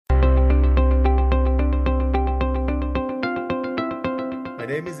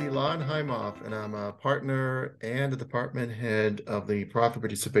name is Ilan Haimov, and I'm a partner and a department head of the Profit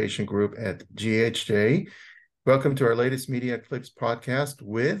Participation Group at GHJ. Welcome to our latest Media Clips podcast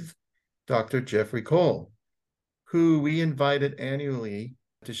with Dr. Jeffrey Cole, who we invited annually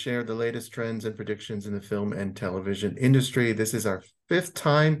to share the latest trends and predictions in the film and television industry. This is our fifth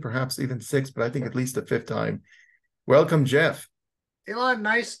time, perhaps even sixth, but I think at least the fifth time. Welcome, Jeff. Elon,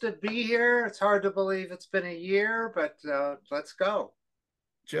 nice to be here. It's hard to believe it's been a year, but let's go.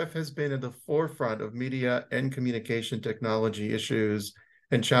 Jeff has been at the forefront of media and communication technology issues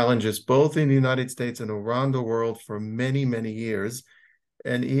and challenges, both in the United States and around the world for many, many years.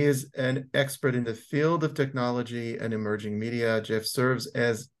 And he is an expert in the field of technology and emerging media. Jeff serves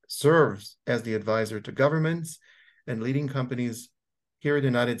as the advisor to governments and leading companies here in the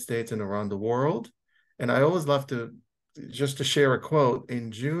United States and around the world. And I always love to share a quote.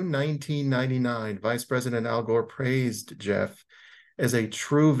 In June 1999, Vice President Al Gore praised Jeff as a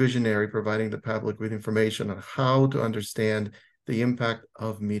true visionary, providing the public with information on how to understand the impact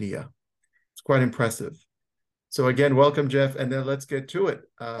of media. It's quite impressive. So again, welcome, Jeff, and then let's get to it.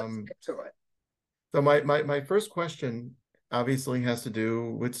 So my first question obviously has to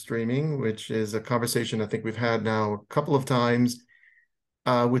do with streaming, which is a conversation I think we've had now a couple of times.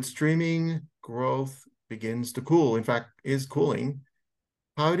 With streaming, growth begins to cool, in fact, is cooling.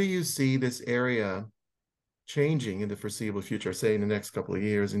 How do you see this area changing in the foreseeable future, say in the next couple of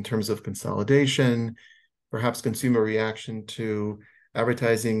years, in terms of consolidation, perhaps consumer reaction to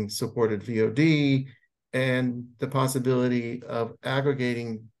advertising supported VOD, and the possibility of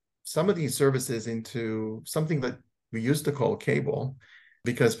aggregating some of these services into something that we used to call cable,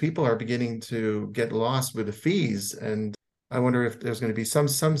 because people are beginning to get lost with the fees. And I wonder if there's going to be some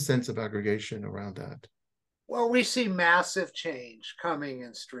sense of aggregation around that. Well, we see massive change coming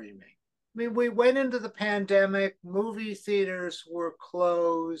in streaming. I mean, we went into the pandemic, movie theaters were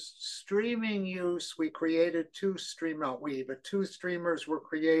closed, streaming use, we created two streamers were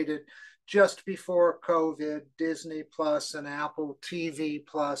created just before COVID, Disney Plus and Apple TV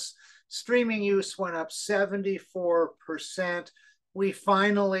Plus. Streaming use went up 74%. We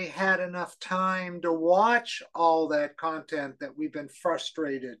finally had enough time to watch all that content that we've been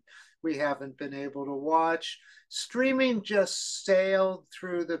frustrated we haven't been able to watch. Streaming just sailed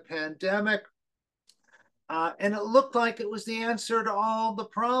through the pandemic, and it looked like it was the answer to all the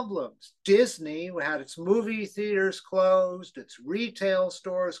problems. Disney had its movie theaters closed, its retail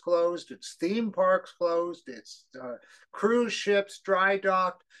stores closed, its theme parks closed, its cruise ships dry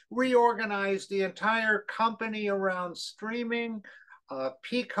docked, reorganized the entire company around streaming.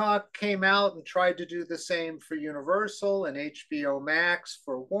 Peacock came out and tried to do the same for Universal and HBO Max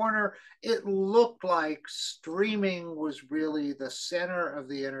for Warner. It looked like streaming was really the center of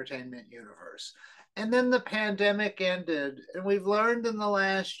the entertainment universe. And then the pandemic ended, and we've learned in the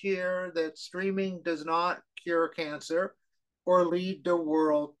last year that streaming does not cure cancer or lead to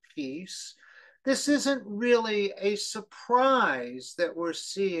world peace. This isn't really a surprise that we're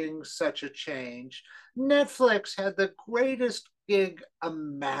seeing such a change. Netflix had the greatest gig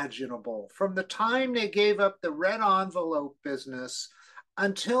imaginable. From the time they gave up the red envelope business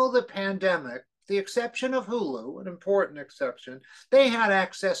until the pandemic, the exception of Hulu, an important exception, they had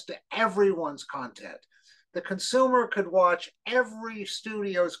access to everyone's content. The consumer could watch every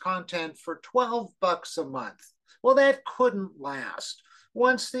studio's content for $12 a month. Well, that couldn't last.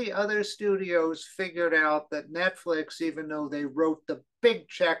 Once the other studios figured out that Netflix, even though they wrote the big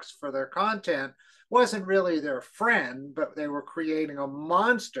checks for their content, wasn't really their friend, but they were creating a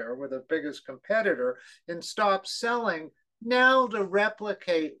monster with the biggest competitor, and stopped selling. Now to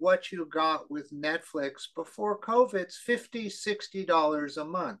replicate what you got with Netflix before COVID, it's $50, $60 a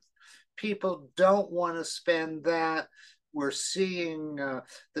month. People don't want to spend that. We're seeing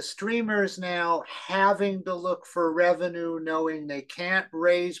the streamers now having to look for revenue, knowing they can't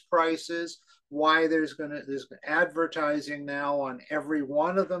raise prices. Why there's advertising now on every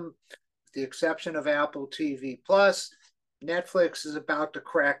one of them, with the exception of Apple TV Plus. Netflix is about to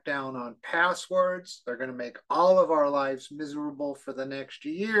crack down on passwords. They're going to make all of our lives miserable for the next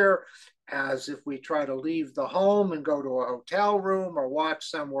year, as if we try to leave the home and go to a hotel room or watch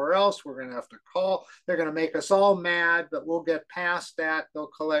somewhere else, we're going to have to call. They're going to make us all mad, but we'll get past that.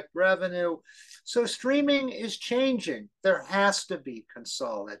 They'll collect revenue. So streaming is changing. There has to be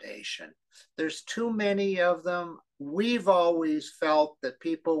consolidation. There's too many of them. We've always felt that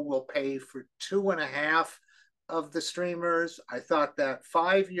people will pay for 2.5 of the streamers. I thought that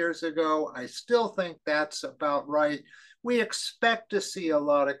 5 years ago. I still think that's about right. We expect to see a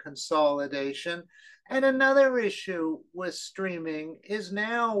lot of consolidation. And another issue with streaming is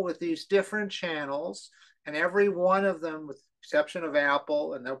now with these different channels, and every one of them with exception of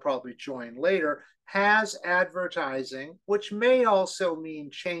Apple, and they'll probably join later, has advertising, which may also mean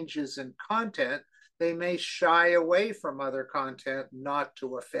changes in content. They may shy away from other content not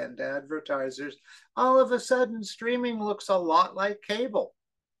to offend advertisers. All of a sudden, streaming looks a lot like cable,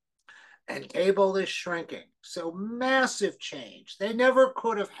 and cable is shrinking. So massive change. They never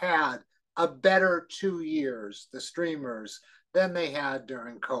could have had a better 2 years, the streamers, than they had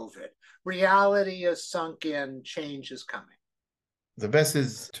during COVID. Reality has sunk in, change is coming. The best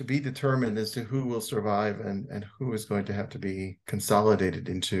is to be determined as to who will survive and who is going to have to be consolidated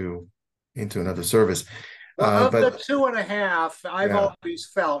into another service. Well, of the 2.5, I've yeah, always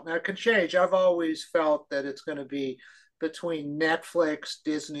felt, now it can change, I've always felt that it's going to be between Netflix,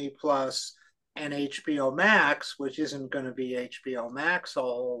 Disney Plus, and HBO Max, which isn't going to be HBO Max a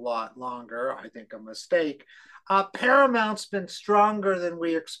whole lot longer. I think a mistake. Paramount's been stronger than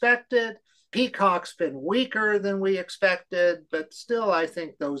we expected. Peacock's been weaker than we expected, but still, I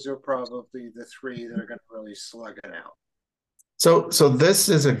think those are probably the three that are going to really slug it out. so this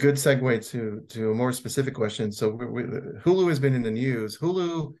is a good segue to a more specific question. So Hulu has been in the news.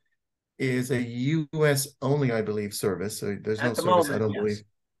 Hulu is a U.S. only, I believe, service. So there's no service, I don't believe,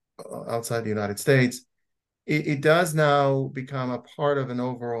 outside the United States. It does now become a part of an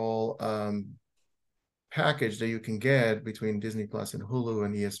overall package that you can get between Disney Plus and Hulu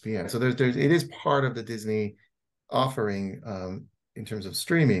and ESPN. So it is part of the Disney offering in terms of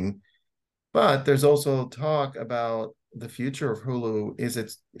streaming, but there's also talk about the future of Hulu. Is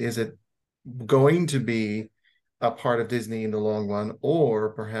it going to be a part of Disney in the long run,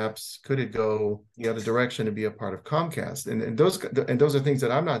 or perhaps could it go the other direction and be a part of Comcast? And those are things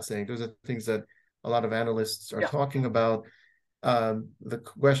that I'm not saying. Those are things that a lot of analysts are talking about. The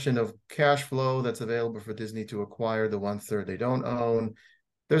question of cash flow that's available for Disney to acquire the 1/3 they don't own.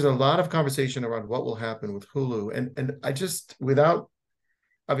 There's a lot of conversation around what will happen with Hulu, and I just, without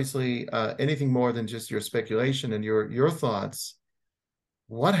obviously anything more than just your speculation and your thoughts,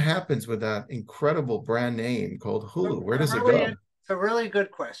 what happens with that incredible brand name called Hulu? Where does it go? It's a really good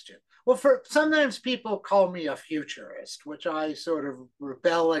question. Well, for sometimes people call me a futurist, which I sort of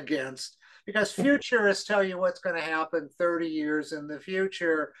rebel against, because futurists tell you what's going to happen 30 years in the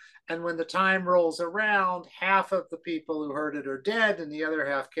future. And when the time rolls around, half of the people who heard it are dead and the other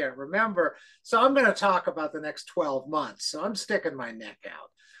half can't remember. So I'm going to talk about the next 12 months. So I'm sticking my neck out.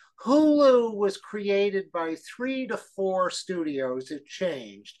 Hulu was created by 3 to 4 studios. It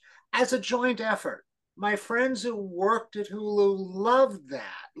changed as a joint effort. My friends who worked at Hulu loved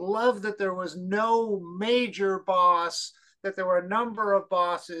that there was no major boss, that there were a number of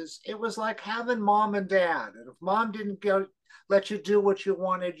bosses. It was like having mom and dad. And if mom didn't let you do what you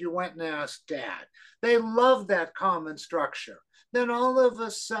wanted, you went and asked dad. They loved that common structure. Then all of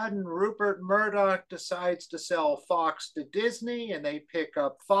a sudden, Rupert Murdoch decides to sell Fox to Disney, and they pick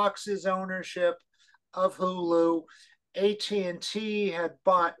up Fox's ownership of Hulu. AT&T had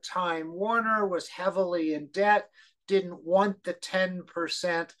bought Time Warner, was heavily in debt, didn't want the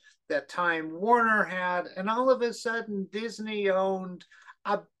 10% that Time Warner had, and all of a sudden Disney owned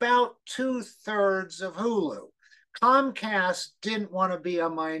about 2/3 of Hulu. Comcast didn't want to be a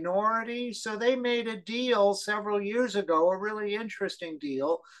minority, so they made a deal several years ago, a really interesting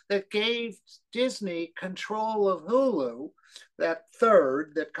deal that gave Disney control of Hulu, that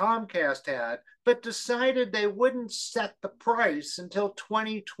third that Comcast had, but decided they wouldn't set the price until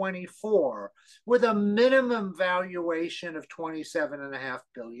 2024 with a minimum valuation of $27.5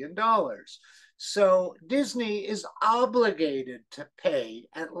 billion. So Disney is obligated to pay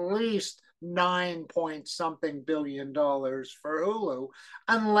at least 9 point something billion for Hulu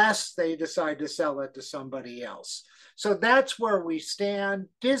unless they decide to sell it to somebody else. So that's where we stand.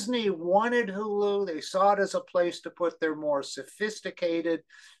 Disney wanted Hulu. They saw it as a place to put their more sophisticated,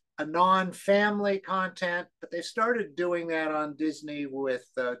 non-family content, but they started doing that on Disney with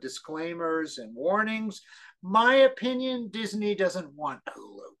disclaimers and warnings. My opinion, Disney doesn't want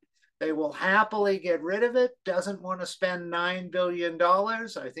Hulu. They will happily get rid of it, doesn't want to spend $9 billion.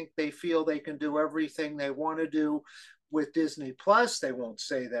 I think they feel they can do everything they want to do with Disney Plus. They won't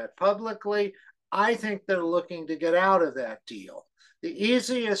say that publicly. I think they're looking to get out of that deal. The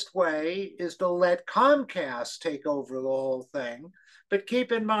easiest way is to let Comcast take over the whole thing. But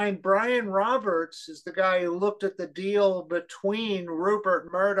keep in mind, Brian Roberts is the guy who looked at the deal between Rupert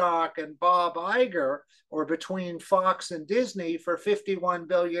Murdoch and Bob Iger, or between Fox and Disney, for $51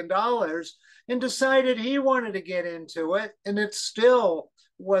 billion, and decided he wanted to get into it. And it still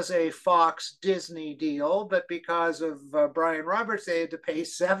was a Fox Disney deal, but because of Brian Roberts, they had to pay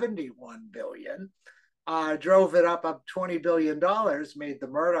 $71 billion. Drove it up $20 billion, made the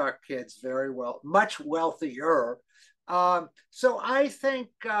Murdoch kids much wealthier So I think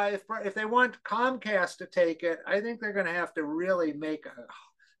if they want Comcast to take it, I think they're going to have to really make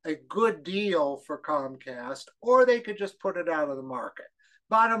a good deal for Comcast, or they could just put it out of the market.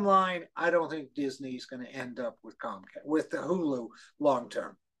 Bottom line, I don't think Disney's going to end up with Comcast with the Hulu long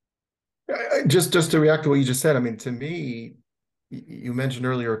term. Just to react to what you just said, I mean, to me, you mentioned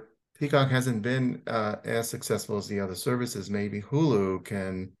earlier, Peacock hasn't been as successful as the other services. Maybe Hulu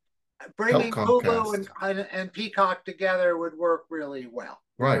can help Bringing Hulu Comcast. and Peacock together would work really well.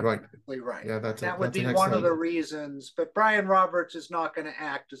 Right, right. Right. Yeah, That would that's an be one of excellent. the reasons. But Brian Roberts is not going to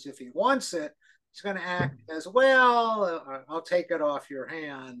act as if he wants it. He's going to act as well. I'll take it off your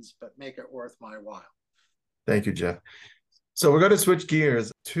hands, but make it worth my while. Thank you, Jeff. So we're going to switch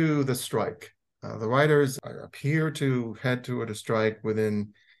gears to the strike. The writers appear to head toward a strike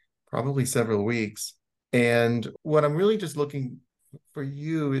within probably several weeks. And what I'm really just looking for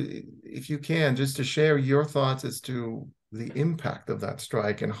you, if you can, just to share your thoughts as to the impact of that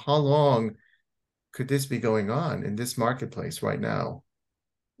strike and how long could this be going on in this marketplace right now?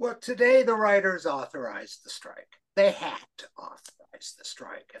 Well, today the writers authorized the strike. They had to authorize the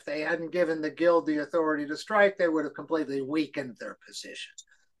strike. If they hadn't given the Guild the authority to strike, they would have completely weakened their position.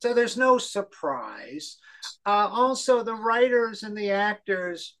 So there's no surprise. Also, the writers and the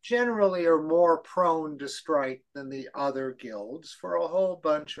actors generally are more prone to strike than the other guilds for a whole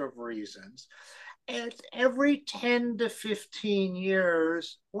bunch of reasons. And every 10 to 15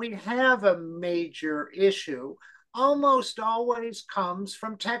 years, we have a major issue. Almost always comes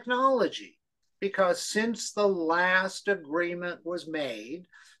from technology, because since the last agreement was made,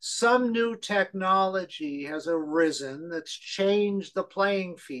 some new technology has arisen that's changed the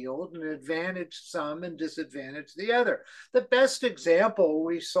playing field and advantaged some and disadvantaged the other. The best example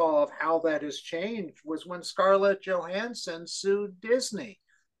we saw of how that has changed was when Scarlett Johansson sued Disney.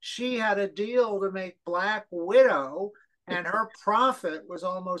 She had a deal to make Black Widow, and her profit was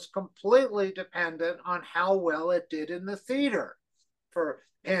almost completely dependent on how well it did in the theater. For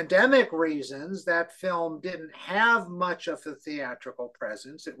pandemic reasons, that film didn't have much of a theatrical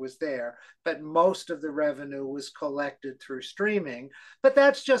presence. It was there, but most of the revenue was collected through streaming. But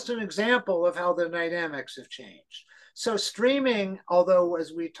that's just an example of how the dynamics have changed. So streaming, although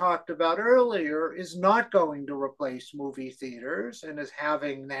as we talked about earlier, is not going to replace movie theaters and is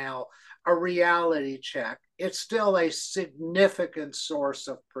having now a reality check, it's still a significant source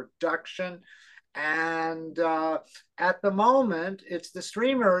of production. And at the moment, it's the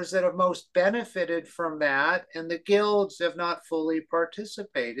streamers that have most benefited from that, and the guilds have not fully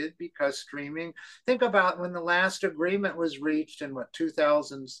participated because streaming. Think about when the last agreement was reached in what,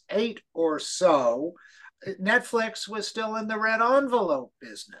 2008 or so. Netflix was still in the red envelope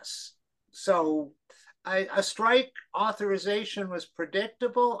business. So a strike authorization was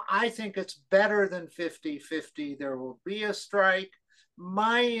predictable. I think it's better than 50-50. There will be a strike.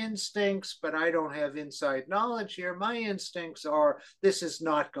 My instincts, but I don't have inside knowledge here, my instincts are this is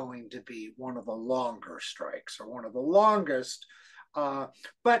not going to be one of the longer strikes or one of the longest.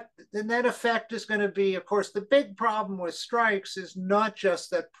 But the net effect is going to be, of course, the big problem with strikes is not just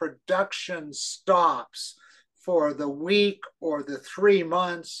that production stops for the week or the 3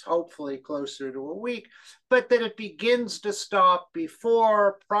 months, hopefully closer to a week, but that it begins to stop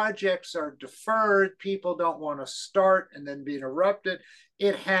before projects are deferred, people don't want to start and then be interrupted.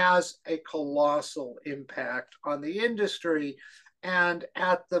 It has a colossal impact on the industry. And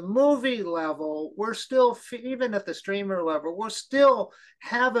at the movie level, we're still, even at the streamer level, we'll still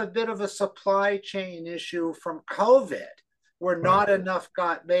have a bit of a supply chain issue from COVID, where not enough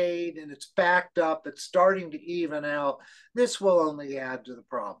got made and it's backed up, it's starting to even out. This will only add to the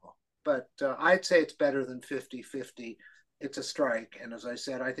problem. But I'd say it's better than 50-50. It's a strike. And as I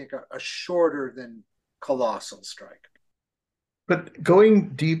said, I think a shorter than colossal strike. But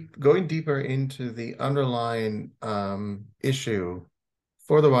going deeper into the underlying issue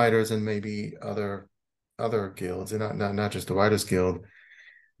for the writers and maybe other guilds, and not just the Writers Guild,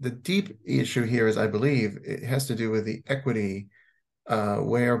 the deep issue here is, I believe, it has to do with the equity,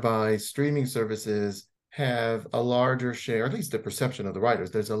 whereby streaming services have a larger share, at least the perception of the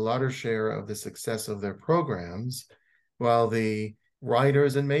writers, there's a larger share of the success of their programs, while the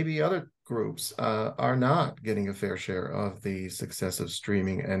writers and maybe other groups are not getting a fair share of the success of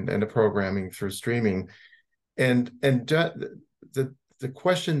streaming and the programming through streaming. And the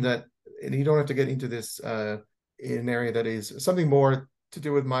question that, and you don't have to get into this in an area that is something more to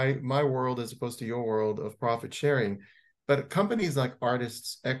do with my world as opposed to your world of profit sharing, but companies like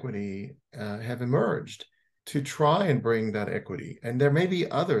Artists Equity have emerged to try and bring that equity. And there may be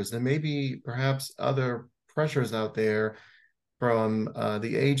others, there may be perhaps other pressures out there, from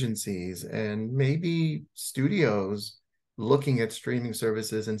the agencies and maybe studios looking at streaming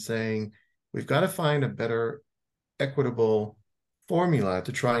services and saying, we've got to find a better equitable formula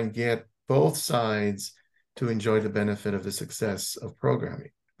to try and get both sides to enjoy the benefit of the success of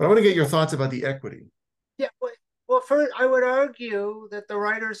programming. But I want to get your thoughts about the equity. Yeah, well, first, I would argue that the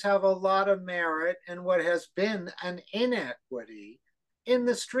writers have a lot of merit in what has been an inequity. In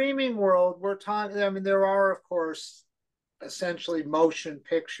the streaming world, we're talking, I mean, there are, of course, essentially motion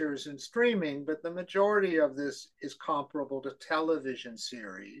pictures and streaming, but the majority of this is comparable to television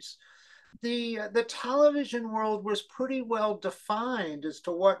series. The television world was pretty well defined as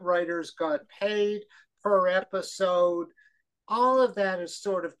to what writers got paid per episode. All of that has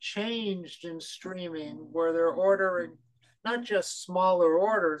sort of changed in streaming, where they're ordering not just smaller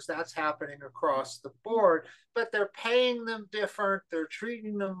orders, that's happening across the board, but they're paying them different. They're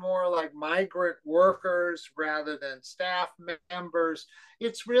treating them more like migrant workers rather than staff members.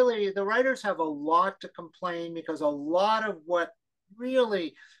 It's really, the writers have a lot to complain because a lot of what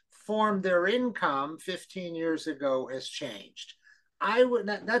really formed their income 15 years ago has changed.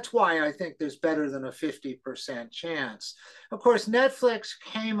 That's why I think there's better than a 50% chance. Of course, Netflix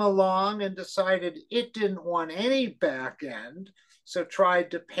came along and decided it didn't want any back end, so tried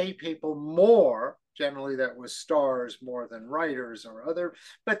to pay people more. Generally, that was stars more than writers or other,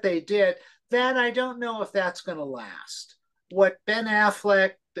 but they did. That I don't know if that's going to last. What Ben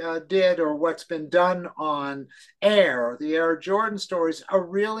Affleck did, or what's been done on Air, the Air Jordan stories, a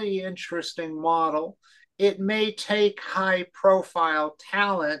really interesting model. It may take high profile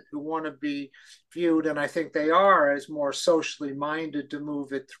talent who want to be viewed, and I think they are, as more socially minded to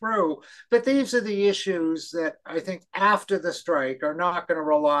move it through. But these are the issues that I think after the strike are not going to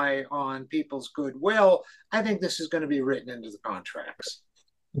rely on people's goodwill. I think this is going to be written into the contracts.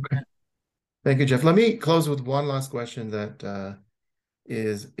 Okay. Thank you, Jeff. Let me close with one last question that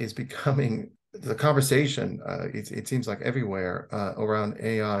is becoming the conversation. It seems like everywhere around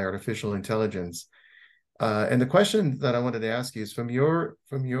AI, artificial intelligence. And the question that I wanted to ask you is from your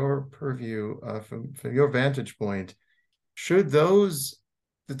purview, from your vantage point, should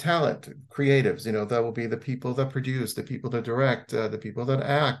the talent, creatives, that will be the people that produce, the people that direct, the people that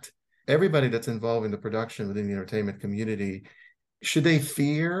act, everybody that's involved in the production within the entertainment community, should they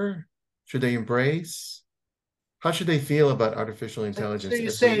fear? Should they embrace? How should they feel about artificial intelligence So you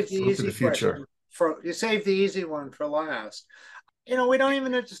as we saved the look to the easy future? question. You saved the easy one for last. We don't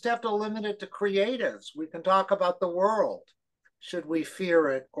even just have to limit it to creatives. We can talk about the world. Should we fear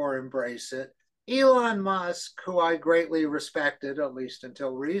it or embrace it? Elon Musk, who I greatly respected, at least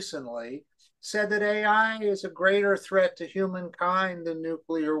until recently, said that AI is a greater threat to humankind than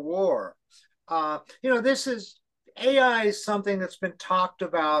nuclear war. This is AI is something that's been talked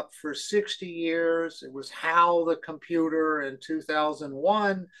about for 60 years. It was HAL the computer in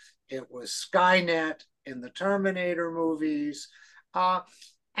 2001. It was Skynet in the Terminator movies.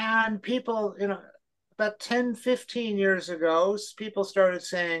 And people, about 10, 15 years ago, people started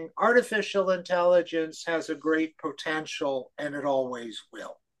saying artificial intelligence has a great potential and it always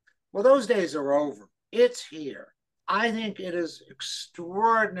will. Well, those days are over. It's here. I think it is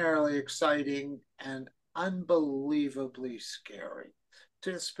extraordinarily exciting and unbelievably scary.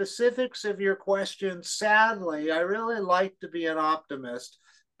 To the specifics of your question, sadly, I really like to be an optimist,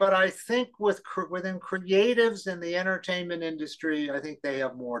 but I think within creatives in the entertainment industry, I think they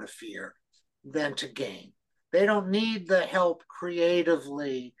have more to fear than to gain. They don't need the help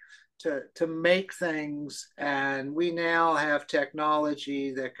creatively to make things, and we now have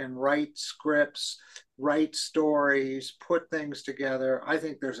technology that can write scripts, write stories, put things together. I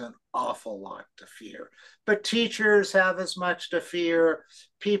think there's an awful lot to fear. But teachers have as much to fear.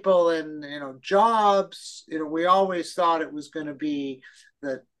 People in jobs, we always thought it was going to be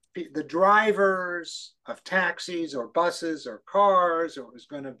the drivers of taxis or buses or cars, or it was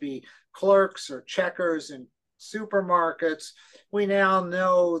going to be clerks or checkers in supermarkets. We now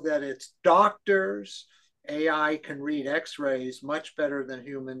know that it's doctors. AI can read x-rays much better than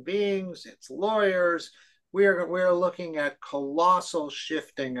human beings. It's lawyers. We're looking at colossal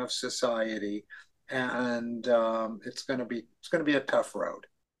shifting of society, and it's going to be a tough road.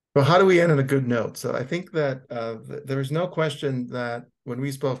 Well, how do we end on a good note? So I think that there's no question that when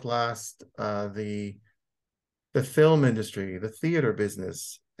we spoke last, the film industry, the theater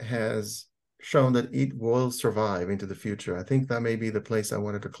business has shown that it will survive into the future. I think that may be the place I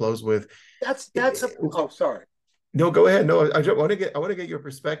wanted to close with. Sorry. No, go ahead. No, I want to get your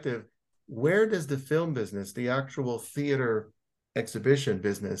perspective. Where does the film business, the actual theater exhibition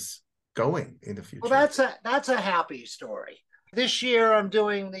business, going in the future? Well, that's a happy story. This year, I'm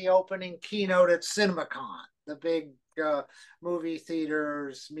doing the opening keynote at CinemaCon, the big Movie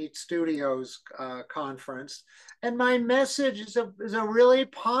Theaters Meet Studios conference. And my message is a really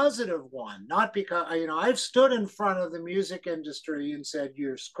positive one, not because, I've stood in front of the music industry and said,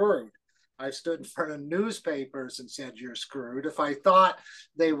 you're screwed. I stood in front of newspapers and said, you're screwed. If I thought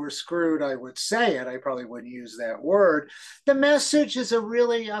they were screwed, I would say it. I probably wouldn't use that word. The message is a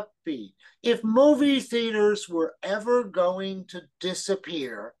really upbeat. If movie theaters were ever going to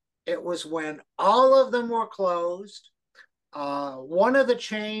disappear, it was when all of them were closed. One of the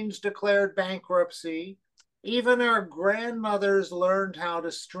chains declared bankruptcy. Even our grandmothers learned how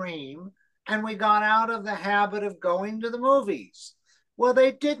to stream, and we got out of the habit of going to the movies. Well,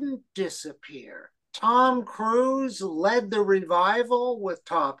 they didn't disappear. Tom Cruise led the revival with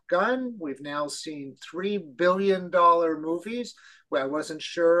Top Gun. We've now seen $3 billion movies. Well, I wasn't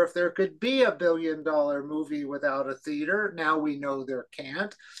sure if there could be a $1 billion movie without a theater. Now we know there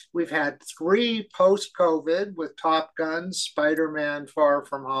can't. We've had 3 post-COVID with Top Gun, Spider-Man Far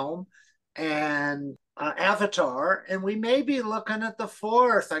From Home, and Avatar, and we may be looking at the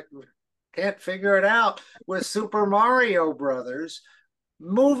 4th. I can't figure it out with Super Mario Brothers.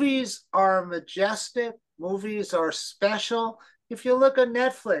 Movies are majestic. Movies are special. If you look at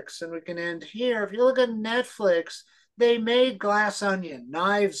Netflix, and we can end here, if you look at Netflix, they made Glass Onion,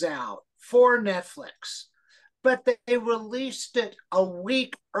 Knives Out for Netflix, but they released it a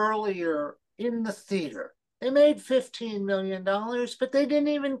week earlier in the theater. They made $15 million, but they didn't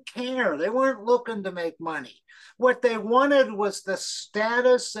even care. They weren't looking to make money. What they wanted was the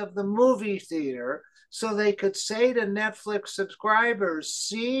status of the movie theater so they could say to Netflix subscribers,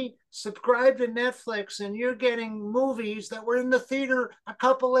 see, subscribe to Netflix and you're getting movies that were in the theater a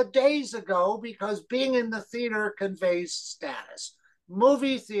couple of days ago because being in the theater conveys status.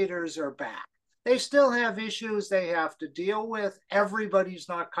 Movie theaters are back. They still have issues they have to deal with. Everybody's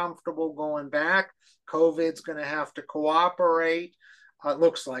not comfortable going back. COVID's going to have to cooperate. It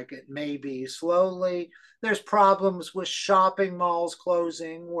looks like it may be slowly. There's problems with shopping malls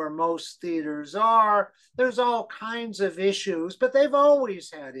closing where most theaters are. There's all kinds of issues, but they've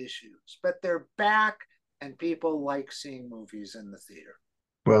always had issues. But they're back, and people like seeing movies in the theater.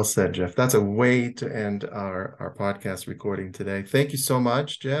 Well said, Jeff. That's a way to end our podcast recording today. Thank you so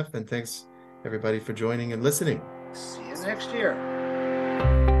much, Jeff, and thanks everybody for joining and listening. See you next year.